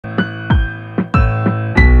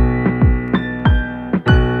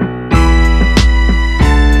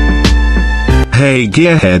Hey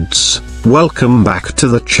gearheads, welcome back to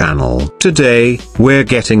the channel. Today, we're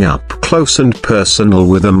getting up close and personal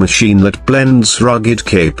with a machine that blends rugged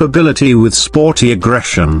capability with sporty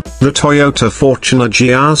aggression, the Toyota Fortuner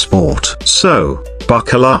GR Sport. So,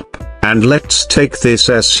 buckle up, and let's take this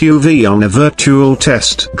SUV on a virtual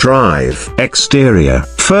test drive. Exterior.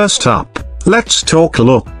 First up, let's talk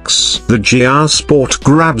looks. The GR Sport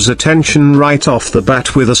grabs attention right off the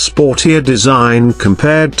bat with a sportier design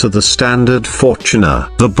compared to the standard Fortuner.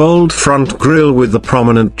 The bold front grille with the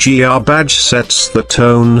prominent GR badge sets the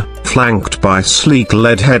tone, flanked by sleek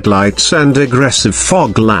LED headlights and aggressive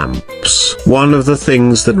fog lamps. One of the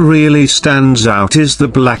things that really stands out is the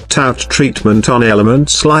blacked-out treatment on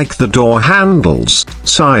elements like the door handles,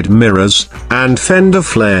 side mirrors, and fender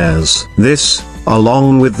flares. This,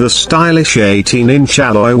 along with the stylish 18-inch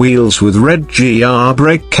alloy wheels with red GR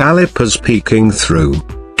brake calipers peeking through,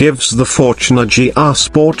 gives the Fortuner GR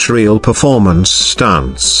Sport real performance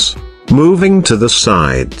stance. Moving to the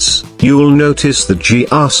sides, you'll notice the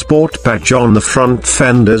GR Sport badge on the front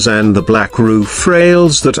fenders and the black roof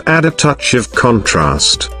rails that add a touch of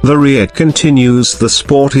contrast. The rear continues the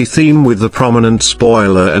sporty theme with the prominent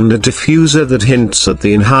spoiler and a diffuser that hints at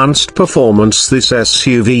the enhanced performance this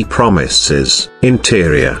SUV promises.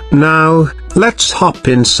 Interior. Now, let's hop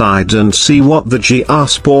inside and see what the GR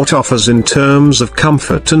Sport offers in terms of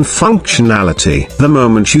comfort and functionality. The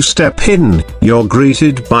moment you step in, you're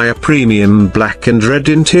greeted by a premium black and red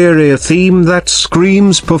interior theme that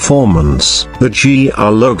screams performance. The GR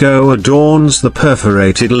logo adorns the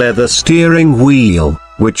perforated leather steering wheel,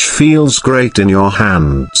 which feels great in your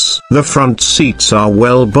hands. The front seats are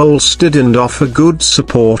well bolstered and offer good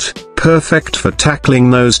support, perfect for tackling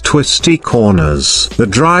those twisty corners. The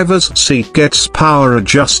driver's seat gets power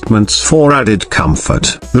adjustments for added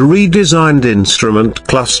comfort. The redesigned instrument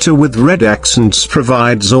cluster with red accents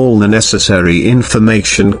provides all the necessary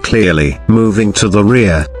information clearly. Moving to the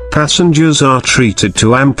rear, passengers are treated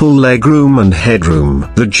to ample legroom and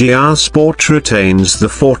headroom. The GR Sport retains the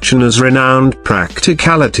Fortuner's renowned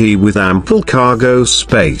practicality with ample cargo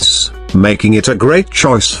space, making it a great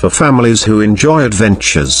choice for families who enjoy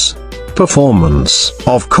adventures. Performance.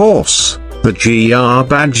 Of course, the GR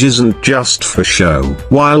badge isn't just for show.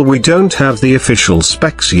 While we don't have the official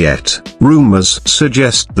specs yet, rumors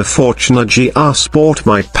suggest the Fortuner GR Sport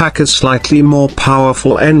might pack a slightly more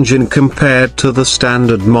powerful engine compared to the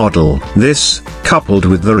standard model. This, coupled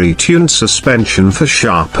with the retuned suspension for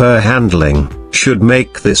sharper handling, should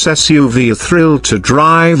make this SUV a thrill to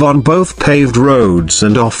drive on both paved roads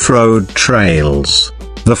and off-road trails.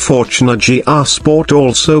 The Fortuner GR Sport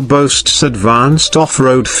also boasts advanced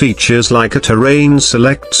off-road features like a terrain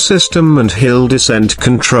select system and hill descent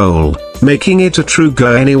control, making it a true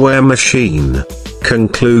go-anywhere machine.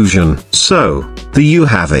 Conclusion. So, there you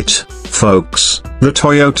have it, folks, the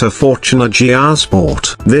Toyota Fortuner GR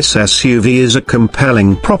Sport. This SUV is a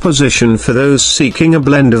compelling proposition for those seeking a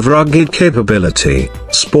blend of rugged capability,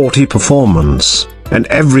 sporty performance, and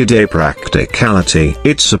everyday practicality.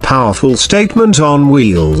 It's a powerful statement on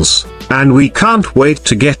wheels, and we can't wait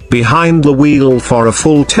to get behind the wheel for a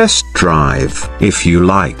full test drive. If you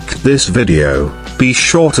liked this video, be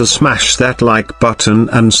sure to smash that like button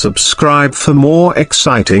and subscribe for more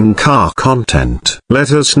exciting car content.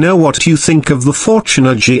 Let us know what you think of the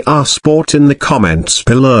Fortuner GR Sport in the comments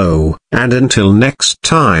below, and until next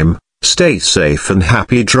time, stay safe and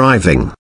happy driving.